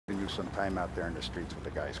some time out there in the streets with the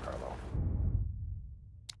guys, Carlo.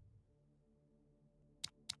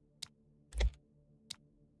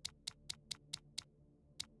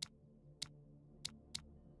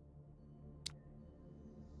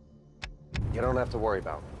 You don't have to worry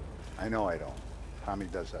about it. I know I don't. Tommy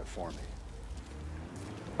does that for me.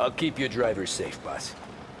 I'll keep your driver safe, boss.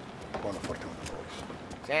 Buona fortuna,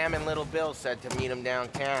 boys. Sam and Little Bill said to meet him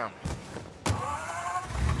downtown.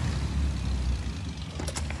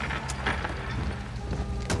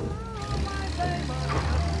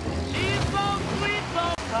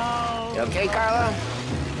 You okay, Carlo?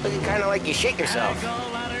 Looking kind of like you shit yourself.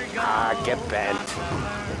 Ah, get bent.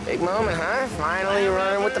 Big moment, huh? Finally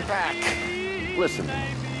running with the pack. Listen,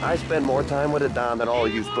 I spend more time with a Don than all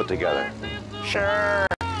you's put together. Sure.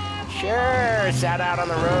 Sat out on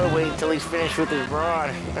the road waiting till he's finished with his broad.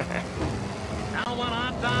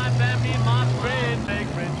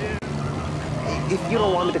 If you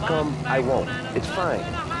don't want me to come, I won't. It's fine.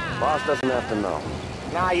 Boss doesn't have to know.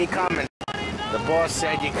 Nah, you coming. The boss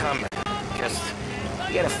said you coming. Just,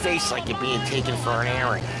 you got a face like you're being taken for an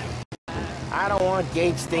airing. I don't want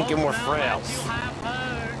Gates thinking we're frails.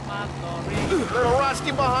 Little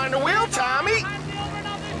rusty behind the wheel, Tommy!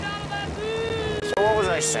 So what was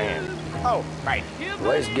I saying? Oh, right.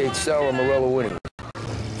 Where's Gates Sour Morello winning?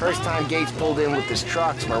 First time Gates pulled in with his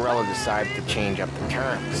trucks, Morello decided to change up the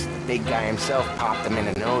terms. The big guy himself popped him in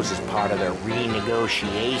the nose as part of their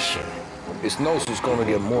renegotiation. His nose is gonna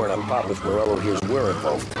get more than pop if Morello hears we're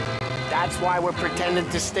involved. That's why we're pretending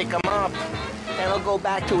to stick him up. Then he'll go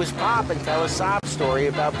back to his pop and tell a sob story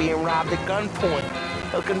about being robbed at gunpoint.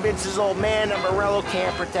 He'll convince his old man that Morello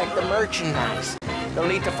can't protect the merchandise. They'll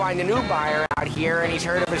need to find a new buyer out here, and he's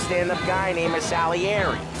heard of a stand-up guy named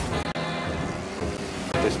Salieri.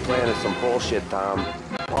 This plan is some bullshit, Tom.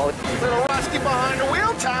 Little rusty behind the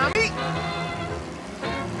wheel, Tommy!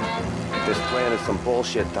 This plan is some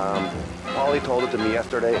bullshit, Tom. Paulie told it to me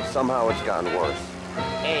yesterday. Somehow it's gotten worse.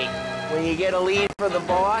 Hey, when you get a lead for the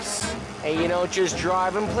boss, and you don't just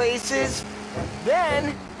drive him places,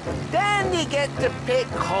 then you get to pick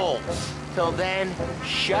holes. Till then,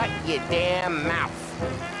 shut your damn mouth.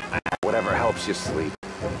 Whatever helps you sleep.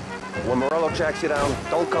 When Morello tracks you down,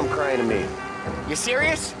 don't come crying to me. You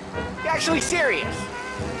serious? You actually serious?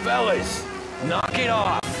 Fellas, knock it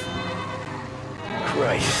off!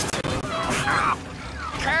 Christ.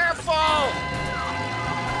 Careful!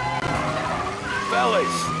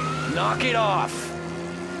 Fellas, knock it off!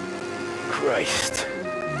 Christ.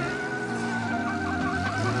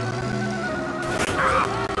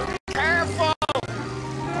 Careful!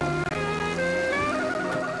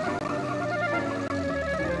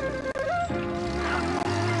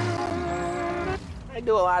 I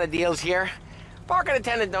do a lot of deals here. Parking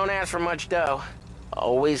attendant don't ask for much dough.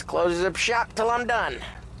 Always closes up shop till I'm done.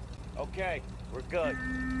 Okay, we're good.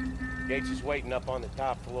 Gates is waiting up on the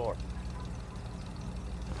top floor.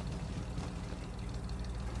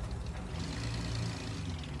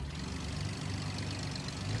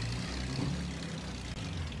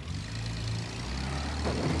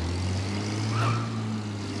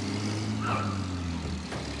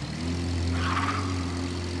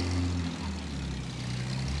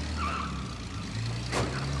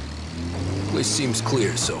 Place seems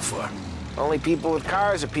clear so far. Only people with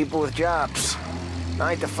cars are people with jobs.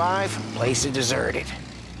 9 to 5, place is deserted.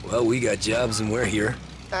 Well, we got jobs and we're here.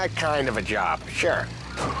 That kind of a job, sure.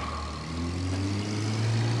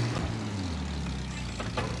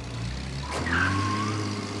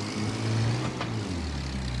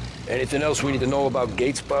 Anything else we need to know about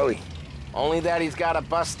Gates, Paulie? Only that he's got a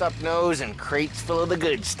bust-up nose and crates full of the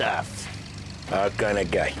good stuff. Our kind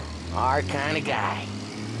of guy. Our kind of guy.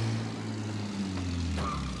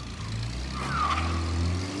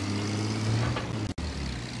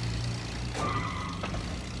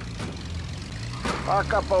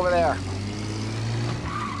 Park up over there.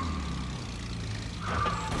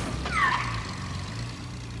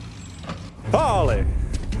 Paulie,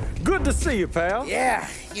 good to see you, pal. Yeah,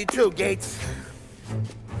 you too, Gates.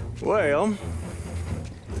 Well,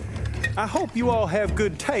 I hope you all have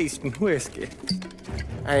good taste in whiskey.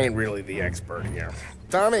 I ain't really the expert here.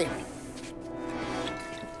 Tommy.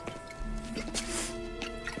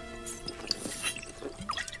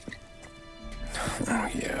 Oh,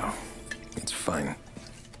 yeah. It's fine.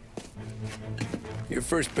 Your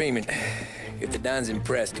first payment. If the Don's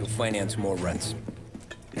impressed, he'll finance more runs.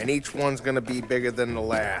 And each one's gonna be bigger than the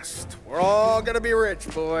last. We're all gonna be rich,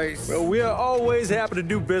 boys. Well, we're always happy to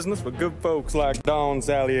do business with good folks like Don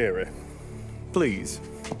Salieri. Please,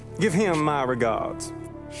 give him my regards.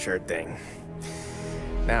 Sure thing.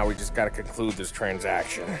 Now we just gotta conclude this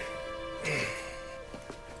transaction.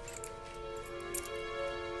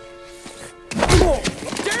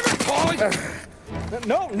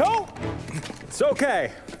 No! It's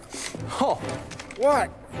okay. Oh,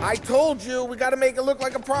 What? I told you, we gotta make it look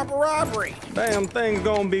like a proper robbery. damn thing's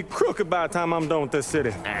gonna be crooked by the time I'm done with this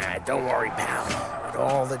city. Ah, don't worry, pal. With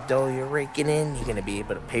all the dough you're raking in, you're gonna be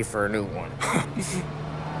able to pay for a new one.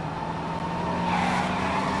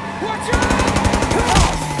 Watch out!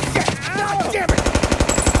 God damn it!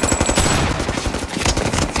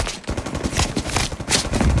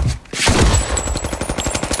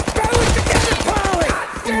 Battle it together, Polly!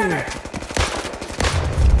 God damn it!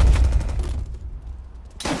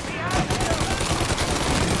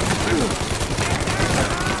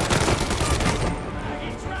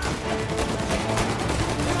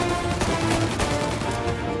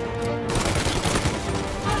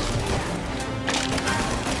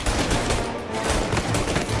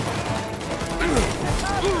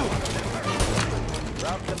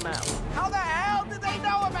 How the hell did they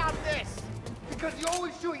know about this? Because you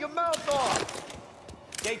always shoot your mouth off.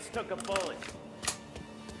 Gates took a bullet.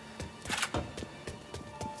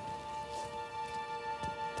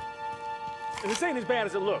 This ain't as bad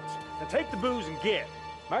as it looks. Now take the booze and get.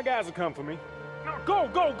 My guys will come for me. Now go,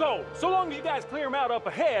 go, go! So long as you guys clear him out up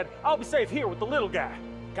ahead, I'll be safe here with the little guy.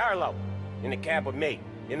 Carlo, in the cab with me.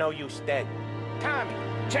 You know you stead. Tommy,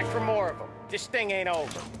 check for more of them. This thing ain't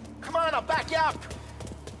over. Come on, I'll back you up.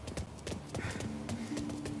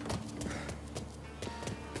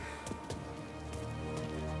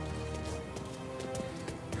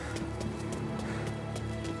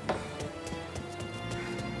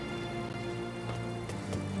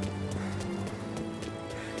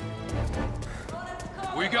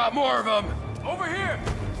 We got more of them. Over here!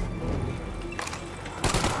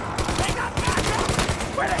 They got backup!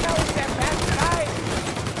 Where the hell is that bastard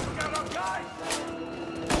hiding? Got our guys!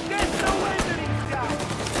 There's no way that he's down!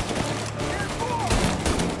 Here's more!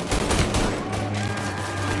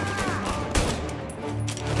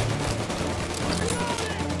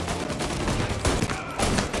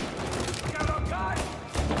 Got our guys!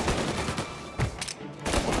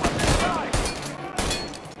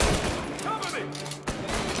 Cover me!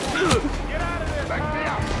 Get out of there! Back me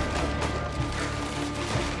up.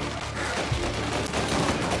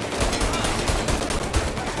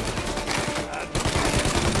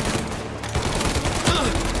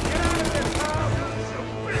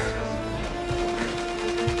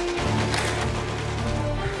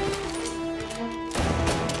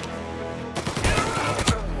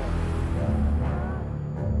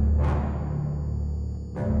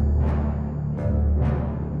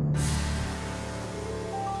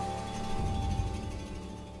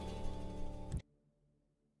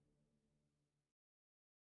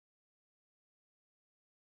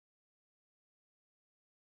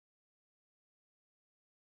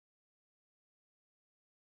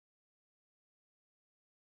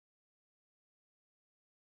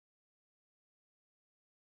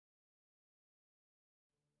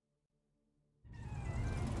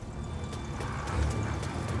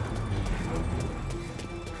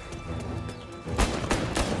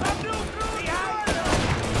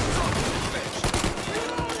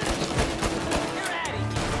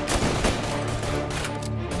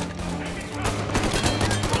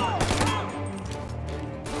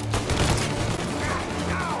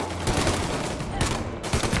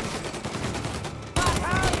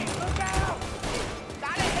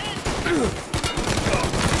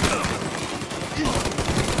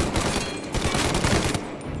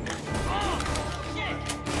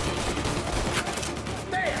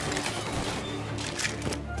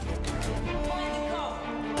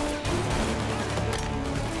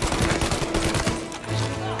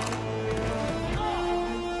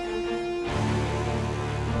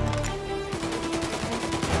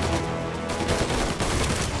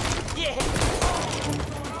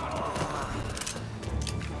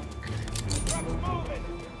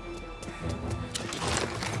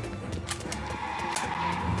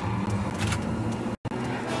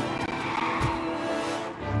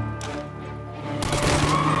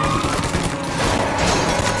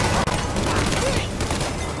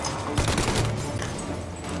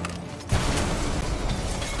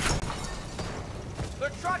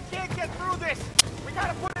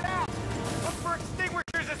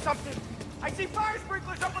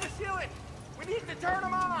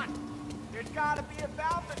 gotta be a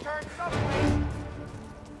valve to turn someplace.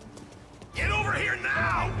 Get over here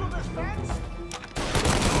now! Through this fence?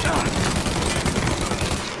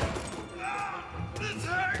 This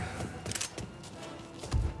hurts!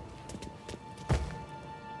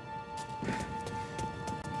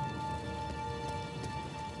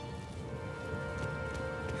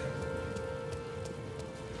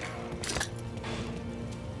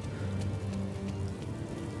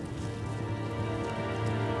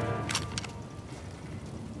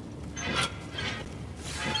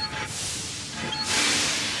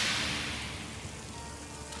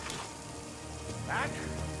 That?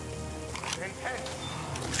 Intense.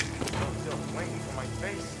 Still flaming from my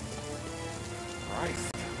face.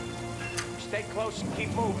 Christ. Stay close and keep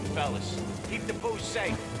moving, fellas. Keep the booze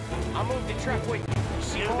safe. I'll move the truck with you.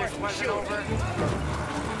 See if this wasn't over.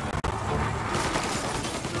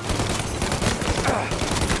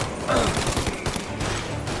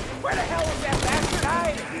 Where the hell was that bastard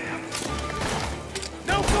hiding?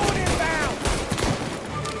 No going inbound!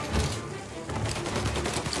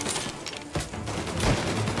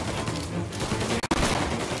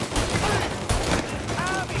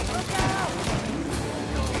 Tommy, look out!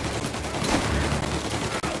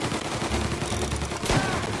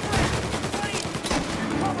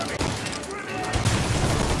 Cover me!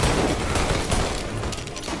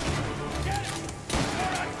 Get it!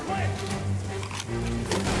 You're on cliff!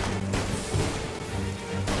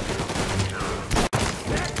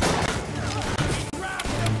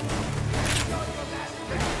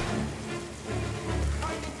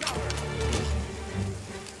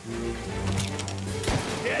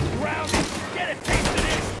 Get grounded! Get a taste of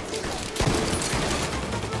this!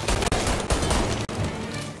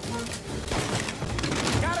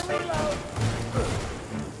 Gotta reload!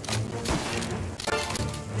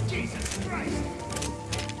 Jesus Christ!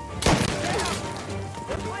 Down!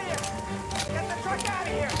 We're clear! Get the truck out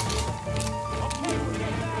of here! Okay, we're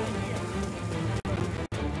getting out of here!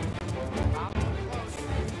 Following close.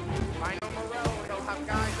 If I know Morello, he'll have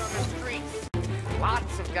guys on the streets.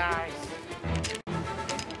 Lots of guys.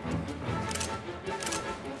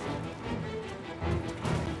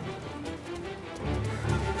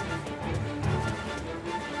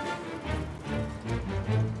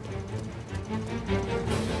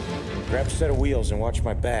 Grab a set of wheels and watch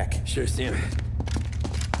my back. Sure, Sam.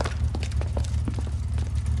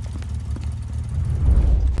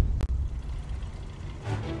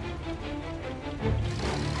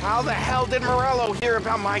 How the hell did Morello hear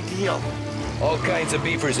about my deal? All kinds of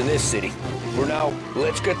beefers in this city. For now,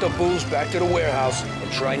 let's get the booze back to the warehouse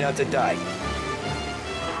and try not to die.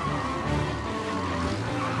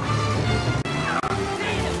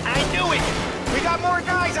 I knew it! We got more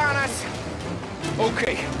guys on us!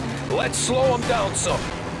 Okay, let's slow them down some.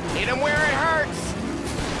 Hit them where it hurts!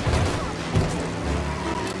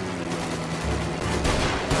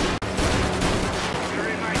 You're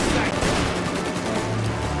in my sight.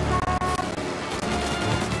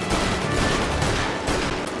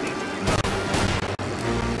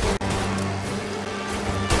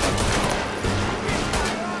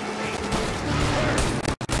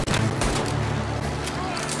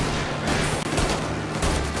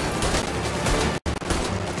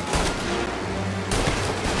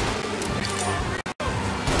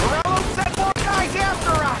 Morello sent more guys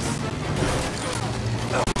after us!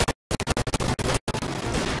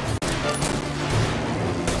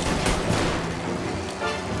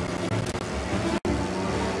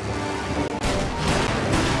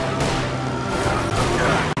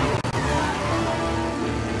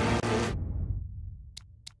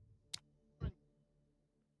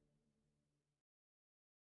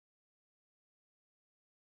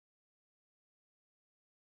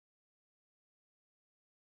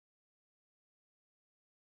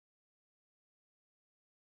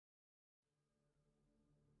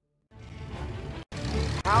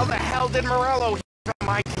 How the hell did Morello hear about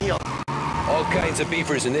my deal? All kinds of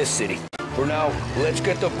beefers in this city. For now, let's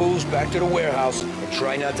get the booze back to the warehouse and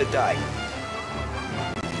try not to die.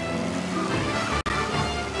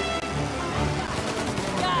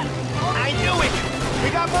 I knew it!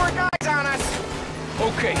 We got more guys on us!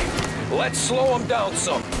 Okay, let's slow them down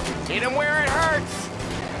some. Hit them where it hurts!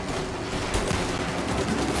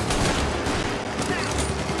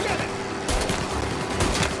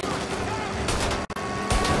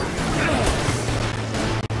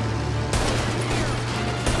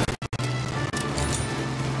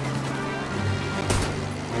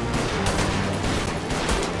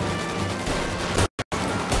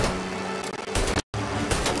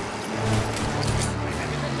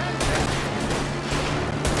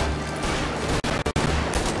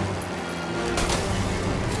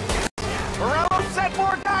 Morello sent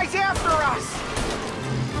more guys after us!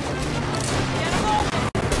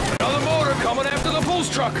 Another motor coming after the booze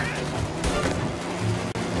truck.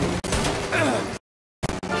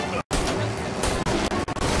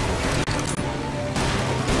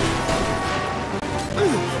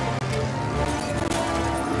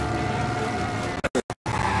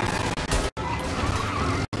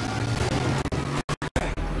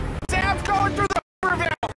 Sam's going through the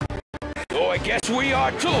riverville! Oh, I guess we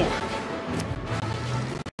are too.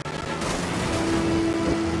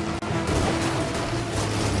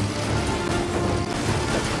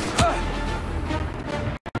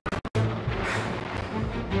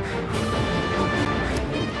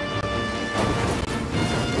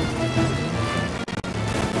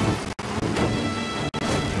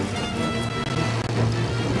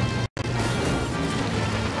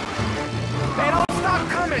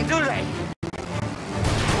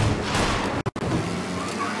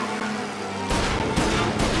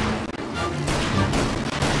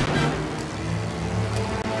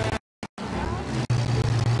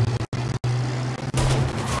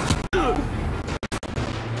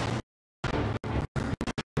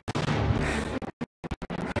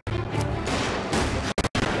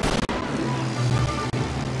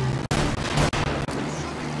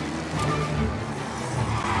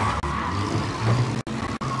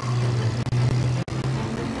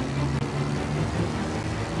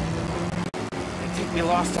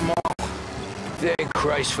 lost them all. Thank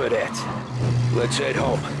Christ for that. Let's head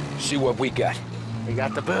home, see what we got. We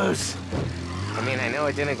got the booze. I mean, I know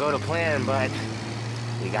it didn't go to plan, but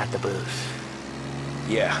we got the booze.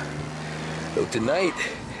 Yeah. So tonight,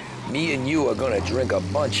 me and you are gonna drink a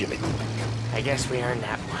bunch of it. I guess we earned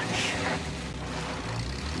that much.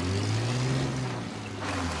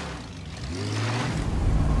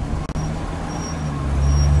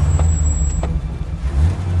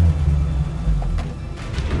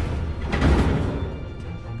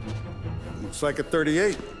 Looks like a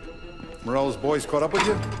 38. Morello's boys caught up with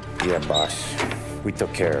you? Yeah, boss. We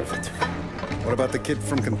took care of it. What about the kid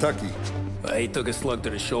from Kentucky? He took a slug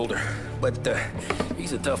to the shoulder, but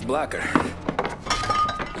he's a tough blocker.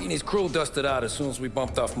 He and his crew dusted out as soon as we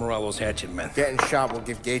bumped off Morello's hatchet men. Getting shot will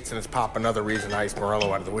give Gates and his pop another reason to ice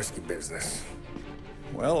Morello out of the whiskey business.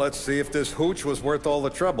 Well, let's see if this hooch was worth all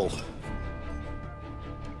the trouble.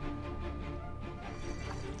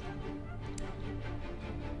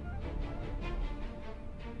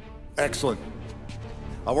 Excellent.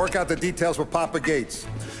 I'll work out the details with Papa Gates.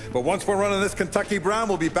 But once we're running this Kentucky Brown,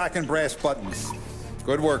 we'll be back in brass buttons.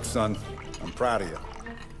 Good work, son. I'm proud of you.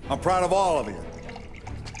 I'm proud of all of you.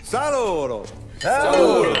 Saludo!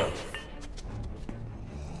 Saludo!